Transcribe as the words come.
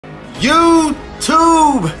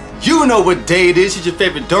YouTube! You know what day it is. It's your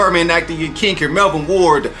favorite DHAR MANN actor, your king here, Melvin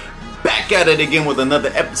Ward. Back at it again with another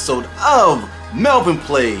episode of Melvin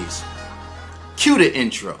Plays. Cue the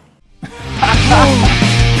intro.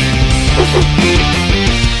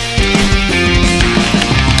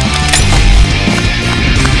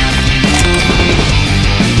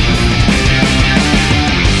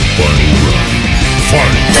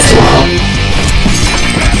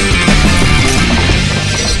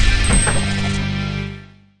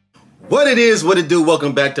 What it is, what it do,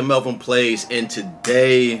 welcome back to Melvin Plays, and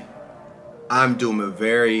today I'm doing a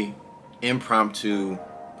very impromptu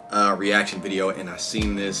reaction video, and I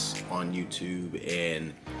seen this on YouTube,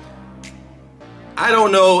 and I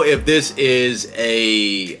don't know if this is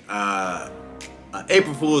a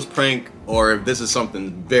April Fool's prank or if this is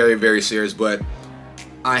something very, very serious, but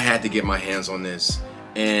I had to get my hands on this,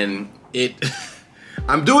 and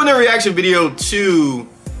I'm doing a reaction video to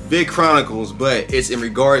Vid Chronicles, but it's in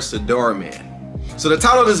regards to DHAR MANN. So the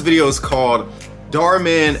title of this video is called DHAR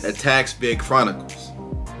MANN Attacks Vid Chronicles.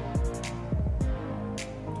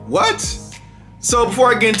 What? So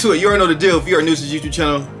before I get into it, you already know the deal. If you are new to this YouTube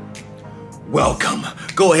channel, welcome.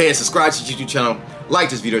 Go ahead and subscribe to the YouTube channel. Like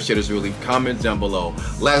this video, share this video, leave comments down below.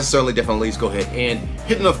 Last and certainly, definitely, go ahead and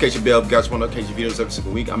hit the notification bell. If you guys want notification videos every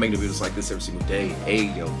single week, I make the videos like this every single day.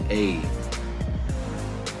 Hey, yo, hey.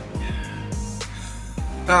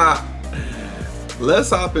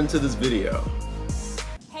 Let's hop into this video.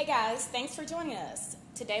 Hey guys, thanks for joining us.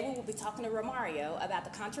 Today we will be talking to Romario about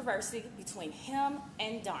the controversy between him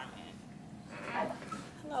and DHAR MANN.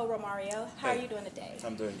 Hello Romario, how are you doing today?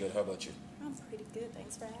 I'm doing good, how about you? I'm pretty good,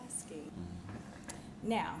 thanks for asking.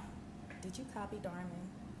 Now, did you copy DHAR MANN,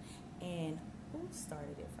 and who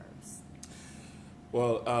started it first?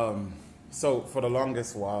 Well, so for the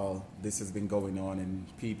longest while, this has been going on, and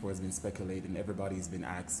people has been speculating. Everybody's been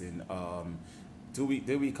asking,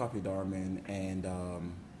 did we copy DHAR MANN? And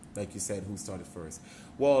like you said, who started first?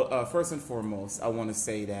 Well, first and foremost, I want to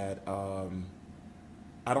say that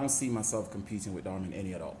I don't see myself competing with DHAR MANN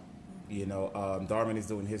any at all. You know, DHAR MANN is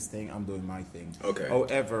doing his thing. I'm doing my thing. Okay.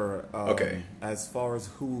 However, as far as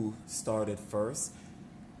who started first,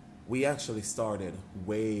 we actually started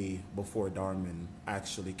way before DHAR MANN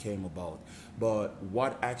actually came about. But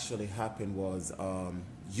what actually happened was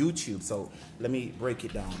YouTube. So let me break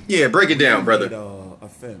it down. Yeah, break it down, brother. We made a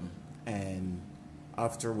film, and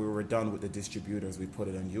after we were done with the distributors, we put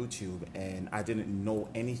it on YouTube, and I didn't know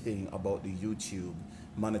anything about the YouTube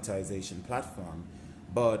monetization platform.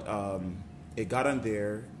 But it got on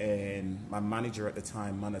there, and my manager at the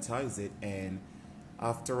time monetized it, and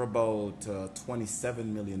after about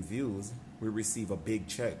 27 million views, we receive a big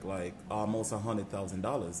check, like almost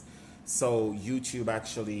 $100,000. So YouTube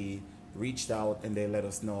actually reached out, and they let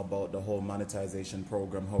us know about the whole monetization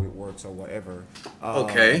program, how it works or whatever.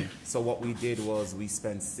 Okay. So what we did was we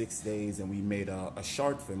spent 6 days, and we made a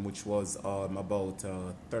short film, which was about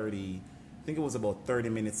 30, I think it was about 30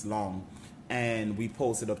 minutes long. And we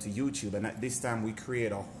posted up to YouTube, and at this time we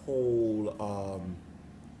created a whole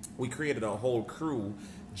crew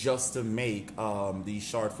just to make these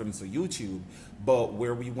short films for YouTube. But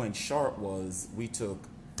where we went short was we took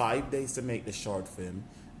 5 days to make the short film,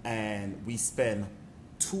 and we spent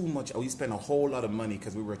a whole lot of money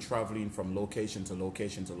because we were traveling from location to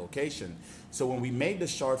location to location. So when we made the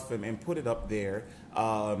short film and put it up there,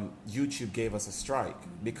 YouTube gave us a strike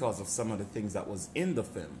because of some of the things that was in the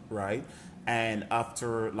film, right? And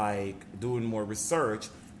after like doing more research,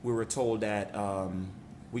 we were told that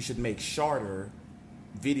we should make shorter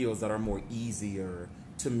videos that are more easier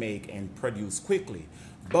to make and produce quickly.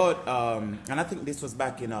 But and I think this was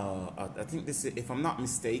back in I think this, if I'm not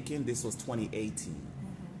mistaken, this was 2018.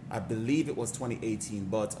 I believe it was 2018,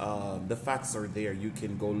 but the facts are there. You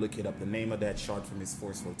can go look it up. The name of that short film is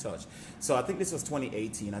Forceful Touch. So I think this was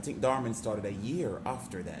 2018. I think DHAR MANN started a year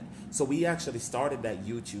after that. So we actually started that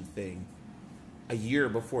YouTube thing a year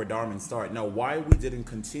before DHAR MANN started. Now, why we didn't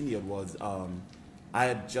continue was I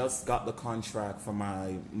had just got the contract for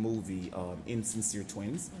my movie, Insincere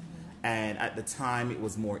Twins. And at the time, it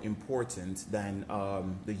was more important than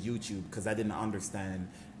the YouTube, because I didn't understand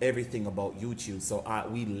everything about YouTube. So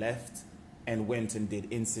we left and went and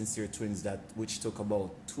did Insincere Twins, which took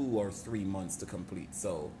about 2 or 3 months to complete.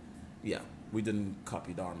 So, yeah, we didn't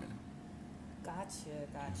copy DHAR MANN. Gotcha.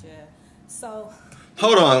 So,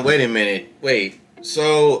 Hold on, wait a minute. Wait.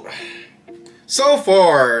 So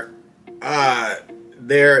far,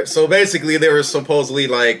 so basically there was supposedly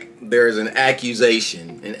like there's an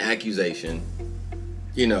accusation,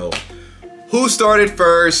 you know, who started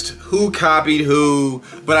first, who copied who.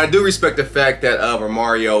 But I do respect the fact that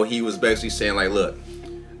Romario, he was basically saying like, look,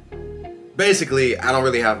 basically, I don't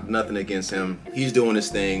really have nothing against him. He's doing his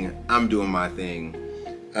thing. I'm doing my thing.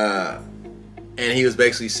 And he was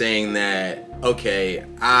basically saying that, okay,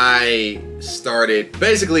 I started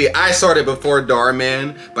before DHAR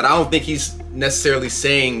MANN, but I don't think he's necessarily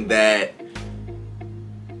saying that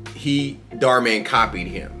DHAR MANN copied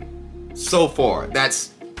him. So far, that's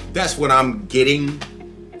what I'm getting.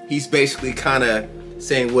 He's basically kind of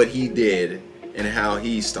saying what he did and how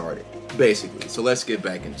he started, basically. So let's get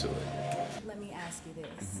back into it. Let me ask you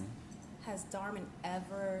this. Has DHAR MANN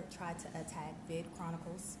ever tried to attack Vid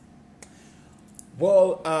Chronicles?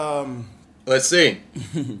 Well, let's see.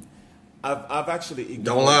 I've actually Don't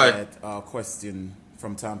ignored lie. that question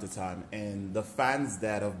from time to time, and the fans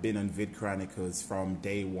that have been on Vid Chronicles from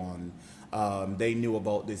day one, they knew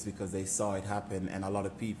about this because they saw it happen, and a lot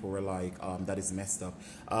of people were like, that is messed up.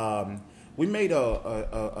 We made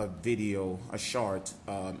a video, a short,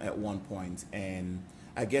 at one point, and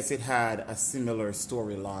I guess it had a similar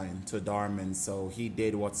storyline to DHAR MANN, so he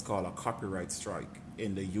did what's called a copyright strike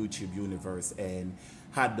in the YouTube universe and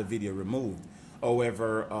had the video removed.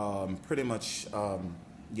 However, pretty much,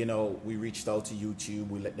 you know, we reached out to YouTube,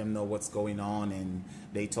 we let them know what's going on, and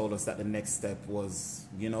they told us that the next step was,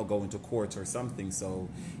 you know, going to court or something. So,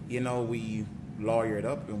 you know, we lawyered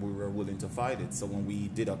up and we were willing to fight it. So when we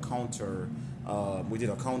did a counter,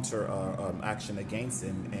 action against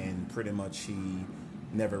him, and pretty much he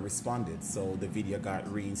never responded. So the video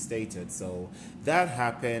got reinstated. So that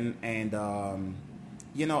happened, and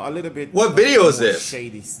you know, a little bit. What video is this?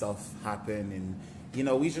 Shady stuff happened, and you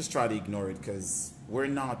know, we just try to ignore it because we're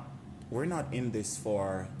not in this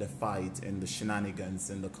for the fight and the shenanigans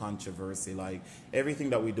and the controversy. Like everything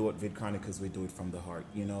that we do at Vid Chronicles, we do it from the heart.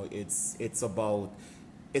 You know, it's about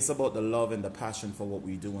the love and the passion for what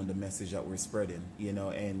we do and the message that we're spreading. You know,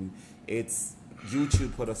 and it's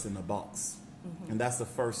YouTube put us in a box, and that's the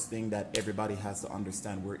first thing that everybody has to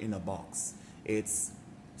understand. We're in a box. It's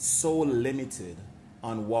so limited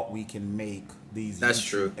on what we can make these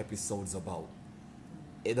YouTube episodes about.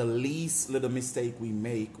 The least little mistake we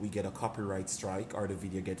make, we get a copyright strike or the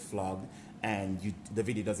video get flogged, and the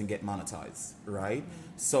video doesn't get monetized, right?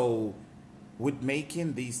 So with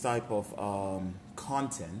making these type of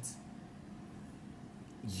content,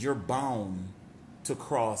 you're bound to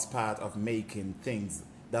cross path of making things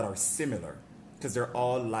that are similar because they're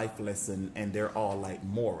all life lesson and they're all like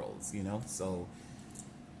morals, you know? So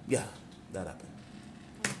yeah, that happened.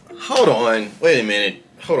 Hold on. Wait a minute.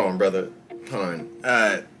 Hold on, brother. Hold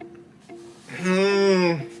on.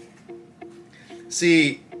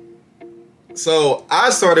 See, so I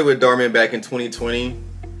started with DHAR MANN back in 2020,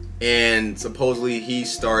 and supposedly he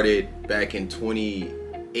started back in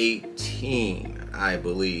 2018, I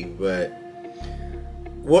believe. But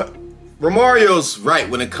what Romario's right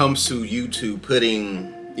when it comes to YouTube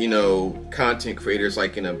putting, you know, content creators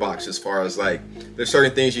like in a box, as far as like there's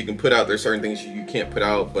certain things you can put out, there's certain things you can't put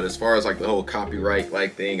out. But as far as like the whole copyright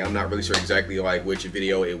like thing, I'm not really sure exactly like which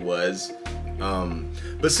video it was.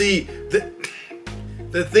 But see,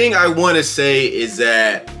 the thing I want to say is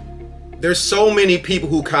that there's so many people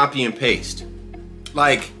who copy and paste.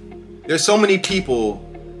 Like there's so many people,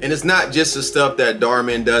 and it's not just the stuff that DHAR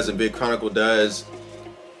MANN does and Vid Chronicle does.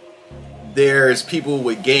 There's people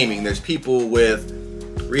with gaming, there's people with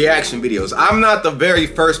reaction videos. I'm not the very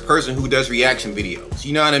first person who does reaction videos.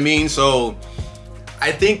 You know what I mean? So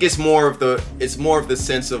I think it's more of the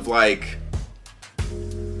sense of like,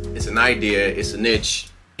 it's an idea, it's a niche,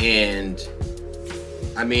 and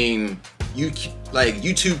I mean,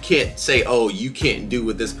 YouTube can't say, oh, you can't do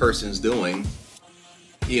what this person's doing.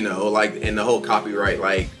 You know, like in the whole copyright,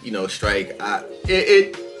 like, you know, strike. I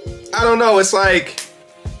don't know. It's like,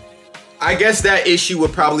 I guess that issue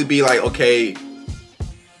would probably be like, okay,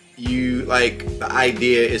 you like the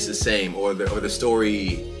idea is the same, or the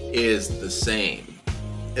story is the same,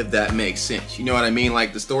 if that makes sense. You know what I mean?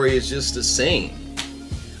 Like the story is just the same.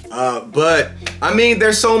 But I mean,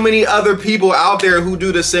 there's so many other people out there who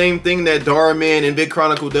do the same thing that DHAR MANN and Vid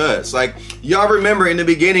Chronicle does. Like y'all remember in the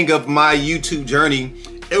beginning of my YouTube journey,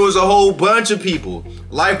 it was a whole bunch of people.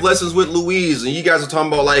 Life Lessons with Louise, and you guys are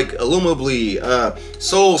talking about like Illumably,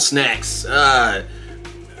 Soul Snacks,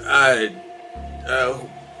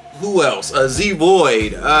 who else? Z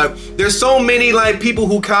Void. There's so many like people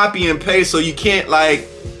who copy and paste, so you can't like,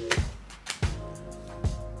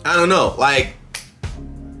 I don't know, like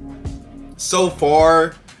so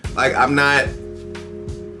far, like I'm not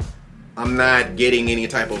getting any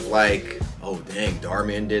type of like, oh dang, DHAR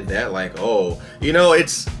MANN did that, like, oh, you know,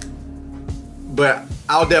 it's, but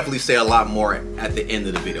I'll definitely say a lot more at the end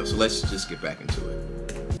of the video, so let's just get back into it.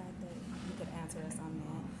 You could answer us on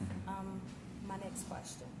that. My next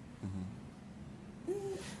question.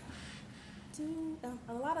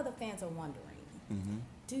 A lot of the fans are wondering,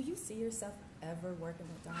 do you see yourself ever working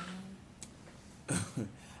with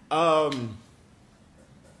Darman?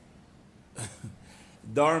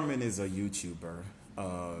 Darman is a YouTuber.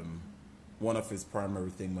 One of his primary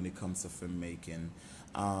thing when it comes to filmmaking.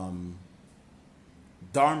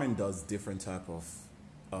 Darman does different type of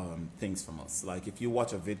things from us. Like if you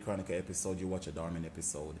watch a Vid Chronicle episode, you watch a Darman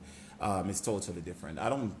episode. It's totally different. I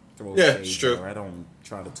don't throw shade or I don't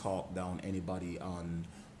try to talk down anybody on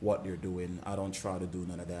what they're doing. I don't try to do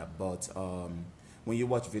none of that. But when you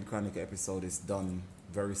watch Vid Chronicle episode, it's done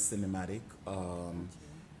very cinematic.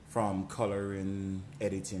 From coloring,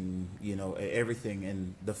 editing, you know, everything,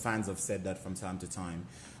 and the fans have said that from time to time.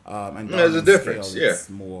 And there's a difference. Scale, it's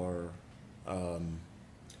more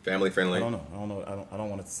family friendly. I don't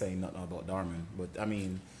want to say nothing about Darman, but I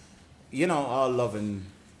mean, you know, all love and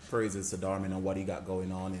praises to Darman and what he got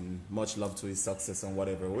going on, and much love to his success and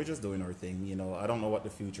whatever. We're just doing our thing, you know. I don't know what the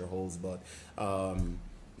future holds, but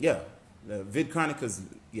yeah, the Vid Chronicles,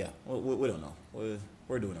 yeah, we don't know.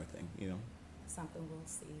 We're doing our thing, you know. Something we'll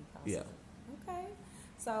see. Possibly. Yeah. Okay.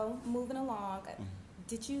 So moving along,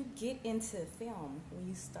 did you get into film when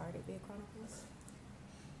you started Vid Chronicles?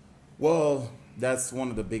 Well, that's one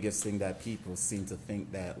of the biggest thing that people seem to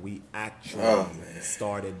think, that we actually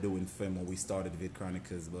started doing film when we started Vid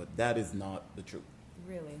Chronicles, but that is not the truth.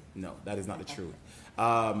 Really? No, that is not the truth.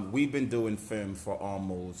 We've been doing film for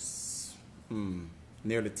almost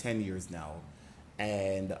nearly 10 years now,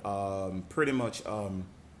 and pretty much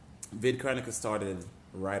Vid Chronicles started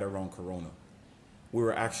right around Corona. We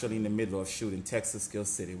were actually in the middle of shooting Texas Skill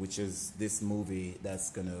City, which is this movie that's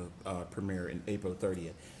gonna premiere in April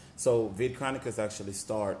 30th. So Vid Chronicles actually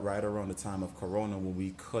start right around the time of Corona, when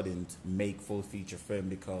we couldn't make full feature film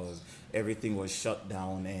because everything was shut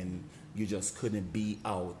down and you just couldn't be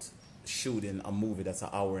out shooting a movie that's an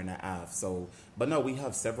hour and a half. So, but no, we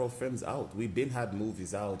have several films out. We've been had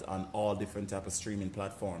movies out on all different type of streaming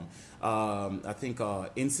platform. I think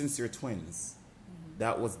Insincere Twins,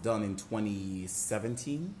 that was done in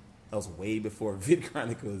 2017. That was way before Vid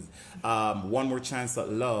Chronicles. One More Chance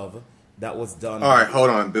at Love, that was done. All right, hold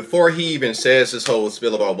on. Before he even says this whole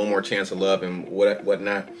spiel about One More Chance of Love and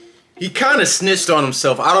whatnot, he kind of snitched on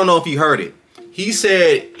himself. I don't know if he heard it. He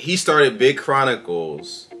said he started Vid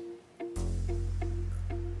Chronicles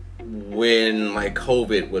when like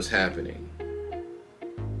COVID was happening.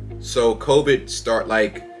 So COVID start,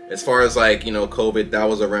 like, as far as like, you know, COVID, that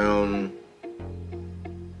was around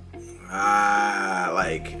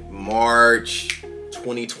like March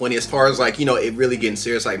 2020, as far as like, you know, it really getting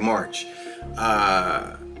serious, like March.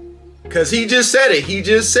 Cause he just said it. He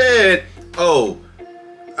just said, oh,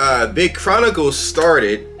 Vid Chronicles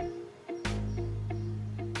started,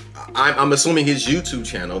 I'm assuming his YouTube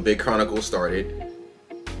channel, Vid Chronicles, started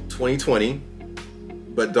 2020,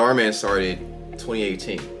 but Darman started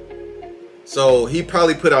 2018. So he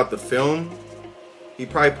probably put out the film. He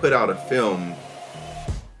probably put out a film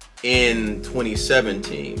in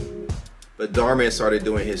 2017, but Darman started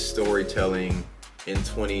doing his storytelling in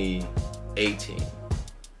 2018.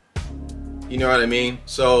 You know what I mean?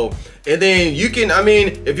 So, and then you can, I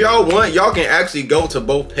mean, if y'all want, y'all can actually go to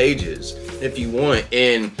both pages if you want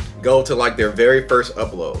and go to like their very first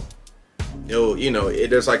upload. You know,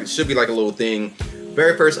 there's like, it should be like a little thing,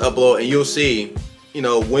 very first upload, and you'll see, you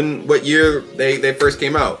know, what year they first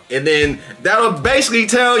came out, and then that'll basically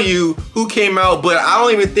tell you who came out. But I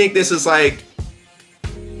don't even think this is like,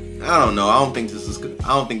 I don't know, I don't think this is good. I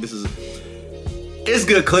don't think this is, it's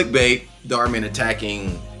good clickbait. Darman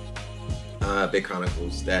attacking Vid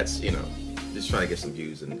Chronicles. That's, you know, just trying to get some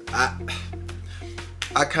views, and I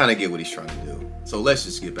kind of get what he's trying to do. So let's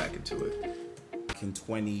just get back into it. In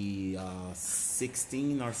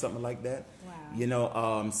 2016 or something like that. Wow. You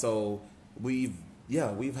know, so we've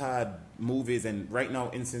had movies, and right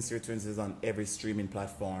now Insincere Twins is on every streaming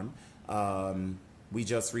platform. We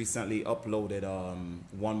just recently uploaded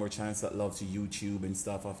One More Chance at Love to YouTube and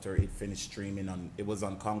stuff after it finished streaming it was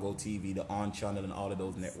on Congo TV, the On Channel, and all of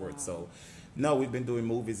those networks. So no, we've been doing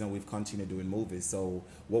movies, and we've continued doing movies. So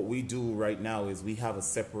what we do right now is we have a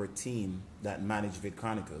separate team that manage Vid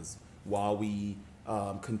Chronicles while we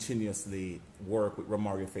continuously work with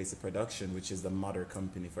Romario Face Production, which is the mother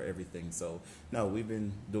company for everything. So no, we've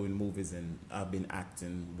been doing movies, and I've been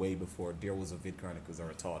acting way before there was a Vid Chronicles or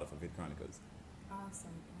a thought of a Vid Chronicles.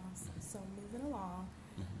 Awesome. So moving along,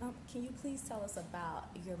 can you please tell us about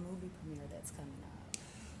your movie premiere that's coming up?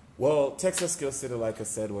 Well, Texas Skill City, like I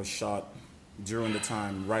said, was shot during the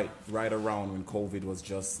time right around when COVID was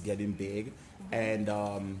just getting big, and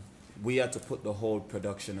we had to put the whole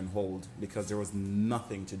production on hold because there was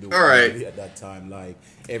nothing to do All right. at that time. Like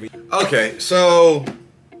Okay, so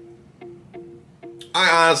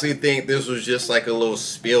I honestly think this was just like a little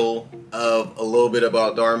spill of a little bit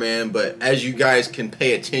about DHAR MANN, but as you guys can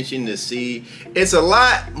pay attention to see, it's a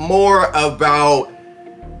lot more about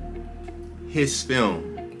his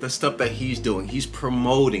film, the stuff that he's doing. He's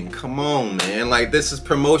promoting. Come on, man. Like, this is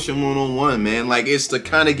promotion 101, man. Like, it's to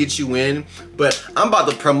kind of get you in, but I'm about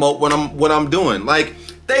to promote what I'm doing. Like,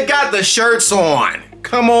 they got the shirts on.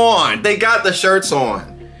 Come on, they got the shirts on.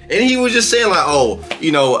 And he was just saying like, oh,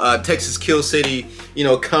 you know, Texas Kill City, you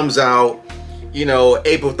know, comes out, you know,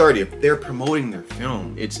 April 30th. They're promoting their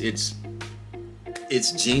film. It's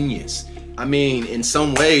genius. I mean, in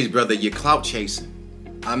some ways, brother, you're clout chasing.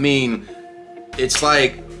 I mean, it's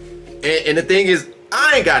like, and the thing is,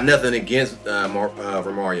 I ain't got nothing against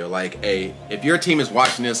Romario. Like, hey, if your team is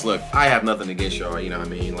watching this, look, I have nothing against y'all. You know what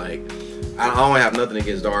I mean? Like, I don't have nothing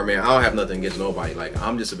against DHAR MANN. I don't have nothing against nobody. Like,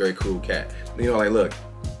 I'm just a very cool cat. You know, like, look,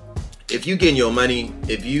 if you getting your money,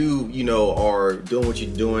 if you know, are doing what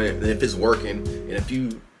you're doing, and if it's working, and if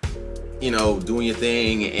you know, doing your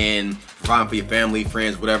thing and providing for your family,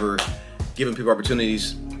 friends, whatever, giving people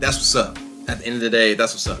opportunities, that's what's up. At the end of the day,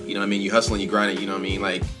 that's what's up. You know what I mean? You hustling, you grinding, you know what I mean?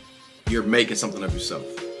 Like, you're making something of yourself.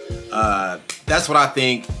 That's what I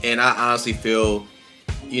think, and I honestly feel,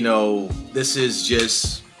 you know, this is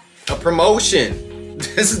just a promotion.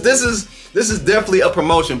 This is definitely a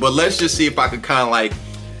promotion, but let's just see if I could kind of like,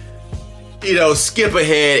 you know, skip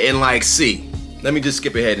ahead and like see. Let me just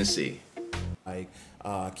skip ahead and see. Like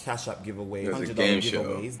CashApp giveaway, There's a $100 game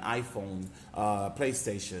giveaways, iPhone,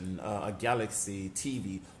 PlayStation, a Galaxy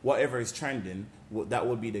TV, whatever is trending. That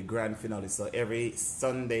would be the grand finale. So every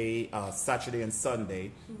Sunday, Saturday and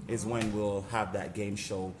Sunday is when we'll have that game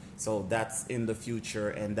show. So that's in the future,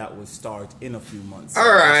 and that will start in a few months.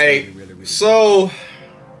 All right. Really so,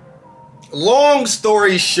 long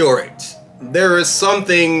story short, there is some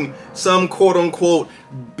quote unquote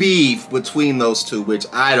beef between those two, which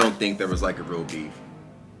I don't think there was like a real beef.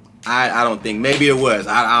 I don't think, maybe it was,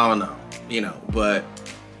 I don't know, you know, but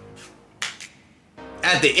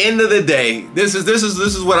at the end of the day, this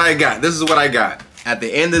is what I got. This is what I got. At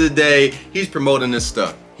the end of the day, he's promoting this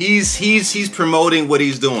stuff. He's promoting what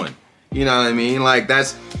he's doing. You know what I mean? Like,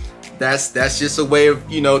 that's just a way of,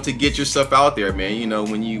 you know, to get your stuff out there, man. You know,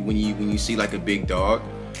 when you see like a big dog,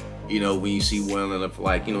 you know, when you see one of,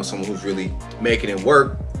 like, you know, someone who's really making it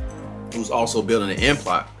work, who's also building an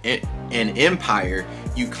empire,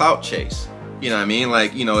 you clout chase. You know what I mean?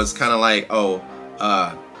 Like, you know, it's kind of like, oh,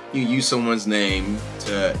 you use someone's name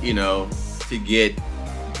to, you know, to get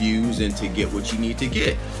views and to get what you need to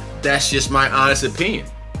get. That's just my honest opinion.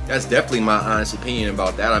 That's definitely my honest opinion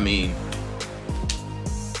about that. I mean,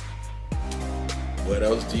 what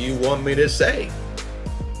else do you want me to say?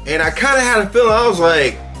 And I kind of had a feeling, I was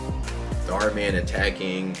like, DHAR MANN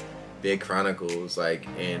attacking Vid Chronicles, like,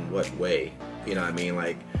 in what way? You know what I mean?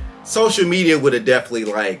 Like, social media would have definitely,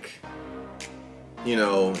 like, you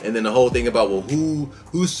know, and then the whole thing about, well,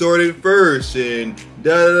 who started first and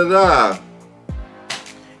da-da-da-da.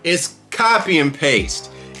 It's copy and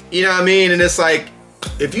paste. You know what I mean? And it's like,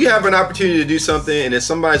 if you have an opportunity to do something and if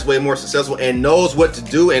somebody's way more successful and knows what to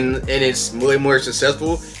do and it's way more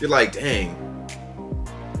successful, you're like, dang,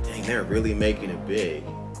 they're really making it big.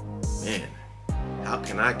 Man, how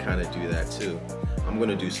can I kind of do that too? I'm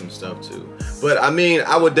gonna do some stuff too. But I mean,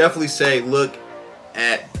 I would definitely say look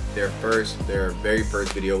at their very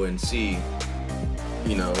first video and see,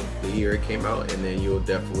 you know, the year it came out, and then you'll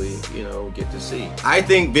definitely, you know, get to see. I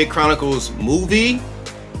think Vid Chronicles movie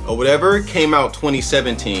or whatever came out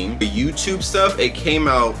 2017. The YouTube stuff, it came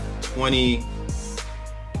out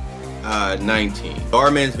 2019.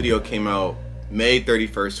 DHAR MANN's video came out May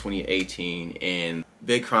 31st, 2018, and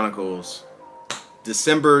Vid Chronicles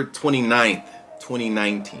December 29th,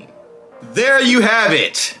 2019. There you have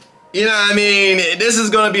it. You know what I mean? This is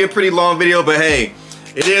gonna be a pretty long video, but hey,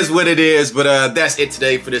 it is what it is. But that's it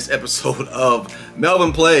today for this episode of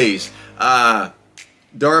Melvin Plays.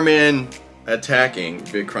 DHAR MANN attacking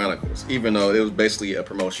Vid Chronicles, even though it was basically a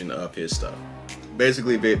promotion of his stuff.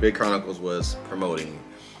 Basically, Vid Chronicles was promoting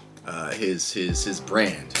his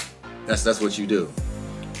brand. That's what you do.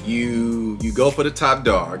 You go for the top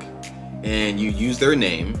dog, and you use their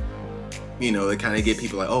name. You know, to kind of get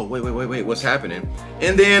people like, oh, wait, what's happening?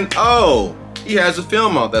 And then, oh, he has a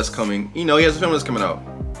film out that's coming. You know, he has a film that's coming out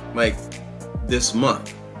like this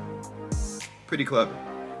month. Pretty clever.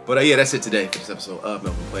 But yeah, that's it today for this episode of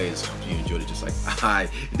Melvin Plays. Hope you enjoyed it just like I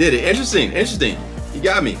did it. Interesting. You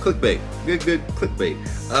got me. Clickbait. Good clickbait.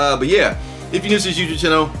 But yeah, if you're new to this YouTube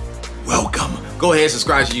channel, welcome. Go ahead,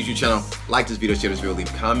 subscribe to the YouTube channel, like this video, share this video,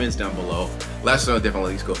 leave comments down below. Let us know different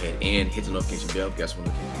links. Go ahead and hit the notification bell. If you guys want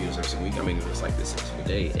to notification videos every single week, I mean, it's like this every single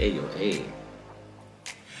day. Hey, yo, hey.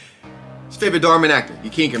 It's favorite DHAR MANN actor,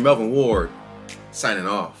 your king, Melvin Ward, signing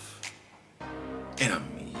off. And I'm